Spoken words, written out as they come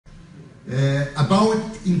about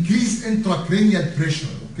increased intracranial pressure,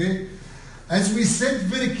 okay? As we said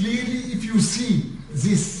very clearly, if you see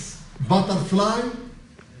this butterfly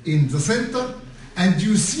in the center and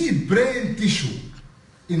you see brain tissue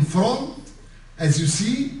in front, as you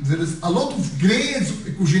see, there is a lot of grades of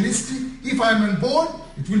echogenicity. If I'm on board,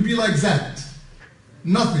 it will be like that,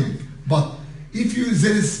 nothing. But if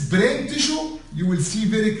there is brain tissue, you will see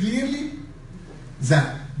very clearly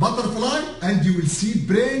the butterfly and you will see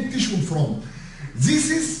brain tissue in front. This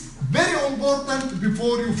is very important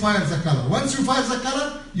before you fire the color. Once you fire the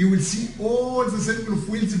color, you will see all the circle of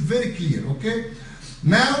wheels very clear, okay?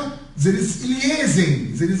 Now, there is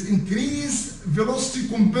liaising, there is increased velocity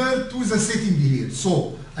compared to the setting here.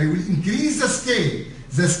 So, I will increase the scale.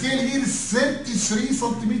 The scale here is 33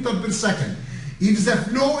 centimeters per second. If the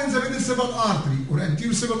flow in the middle cerebral artery or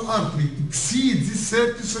anterior cerebral artery exceeds this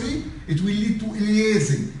 33, it will lead to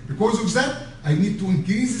liaising. Because of that, I need to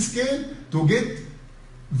increase the scale to get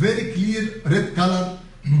very clear red color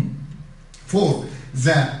for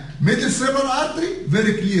the middle cerebral artery,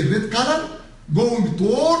 very clear red color, going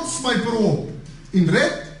towards my probe in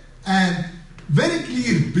red, and very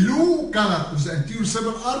clear blue color of the anterior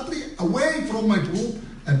cerebral artery away from my probe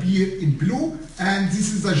appear in blue, and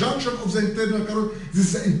this is the junction of the internal carotid.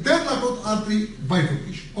 This is the internal carotid artery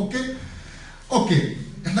bifurcation. Okay? Okay.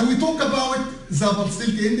 And now we talk about the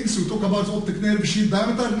pulsatility index, we talk about the optic nerve sheath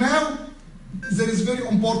diameter. Now, there is very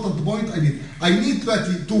important point I need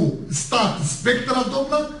to start spectral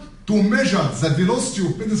Doppler to measure the velocity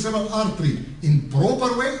of middle cerebral artery in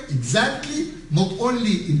proper way, exactly, not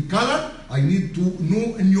only in color. I need to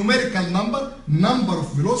know a numerical number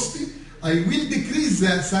of velocity. I will decrease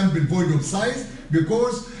the sample volume size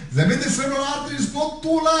because the middle cerebral artery is not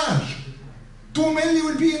too large. 2 milli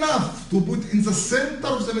will be enough to put in the center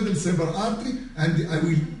of the middle cerebral artery, and I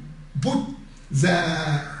will put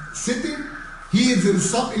the setting. Here there is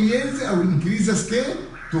sub-liaising. I will increase the scale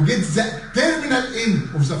to get the terminal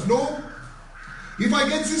end of the flow. If I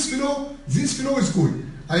get this flow is good.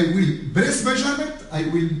 I will press measurement, I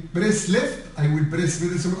will press left, I will press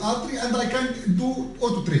middle cerebral artery, and I can do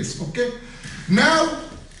auto trace, okay? Now,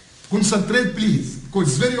 concentrate please, because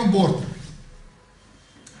it's very important.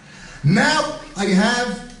 Now, I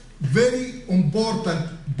have very important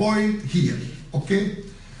point here, okay?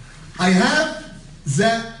 I have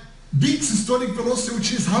the peak systolic velocity,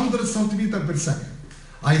 which is 100 centimeters per second.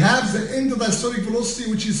 I have the end diastolic velocity,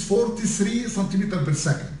 which is 43 centimeters per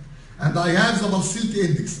second. And I have the pulsatility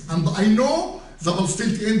index. And I know the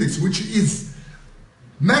pulsatility index, which is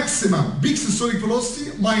maximum peak systolic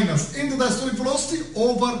velocity minus end diastolic velocity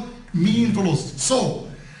over mean velocity. So,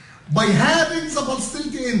 by having the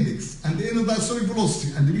pulsatility index and the end diastolic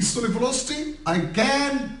velocity and the peak systolic velocity, I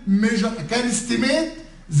can measure, I can estimate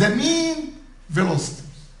the mean velocity.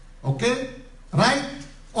 Okay? Right?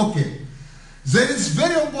 Okay. There is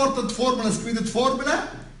very important formula, estimated formula,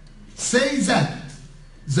 say that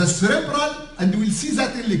the cerebral, and we'll see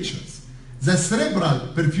that in lectures, the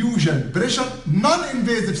cerebral perfusion pressure,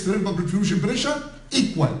 non-invasive cerebral perfusion pressure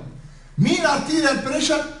equal mean arterial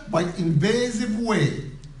pressure by invasive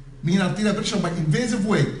way. Mean arterial pressure by invasive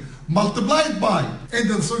way multiplied by end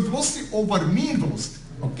diastolic velocity over mean velocity.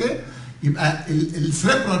 Okay?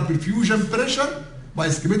 Cerebral perfusion pressure by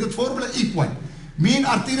estimated formula equal mean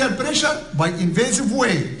arterial pressure by invasive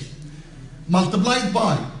way multiplied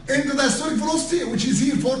by end diastolic velocity, which is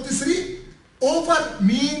here 43, over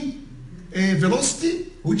mean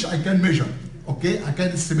velocity, which I can measure, okay, I can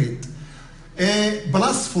estimate,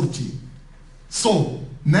 plus 14. So,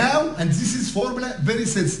 now, and this is formula very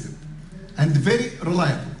sensitive and very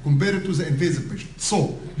reliable compared to the invasive pressure.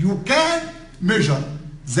 So, you can measure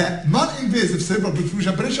the non-invasive cerebral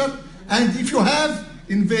perfusion pressure, and if you have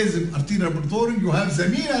invasive arterial perforing, you have the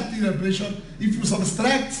mean arterial pressure. If you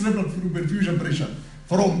subtract cerebral perfusion pressure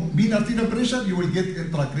from mean arterial pressure, you will get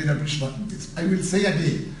intracranial pressure. I will say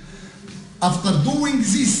again, after doing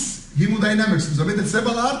this hemodynamics of the middle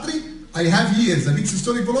cerebral artery, I have here the peak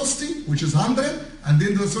systolic velocity, which is 100, and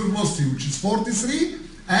then the diastolic velocity, which is 43,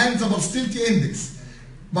 and the pulsatility index.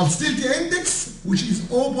 Pulsatility index, which is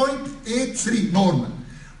 0.83 normal.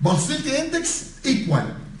 Pulsatility index equal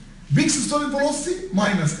peak systolic velocity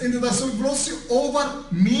minus end diastolic velocity over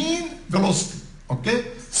mean velocity. Okay?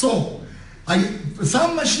 So,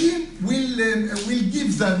 some machine will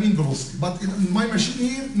give the mean velocity, but in my machine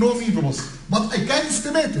here, no mean velocity. But I can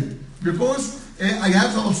estimate it because I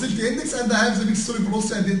have the pulsatility index and I have the peak systolic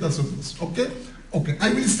velocity and end diastolic velocity. Okay? Okay. I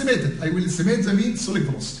will estimate it. I will estimate the mean systolic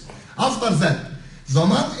velocity. After that, the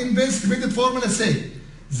non-invasive estimated formula say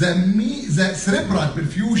the cerebral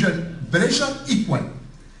perfusion pressure equal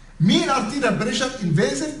mean arterial pressure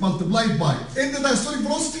invasive multiplied by end diastolic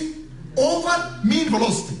velocity over mean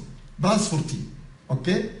velocity plus 14.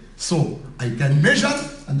 Okay? So I can measure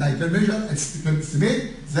and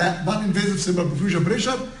estimate the non-invasive cerebral perfusion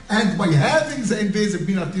pressure, and by having the invasive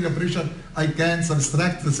mean arterial pressure, I can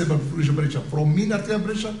subtract the cerebral perfusion pressure from mean arterial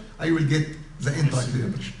pressure, I will get the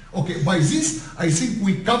intra-arterial pressure. Okay, by this, I think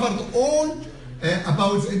we covered all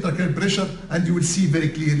about the intracranial pressure, and you will see very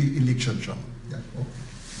clearly in lecture, inshallah.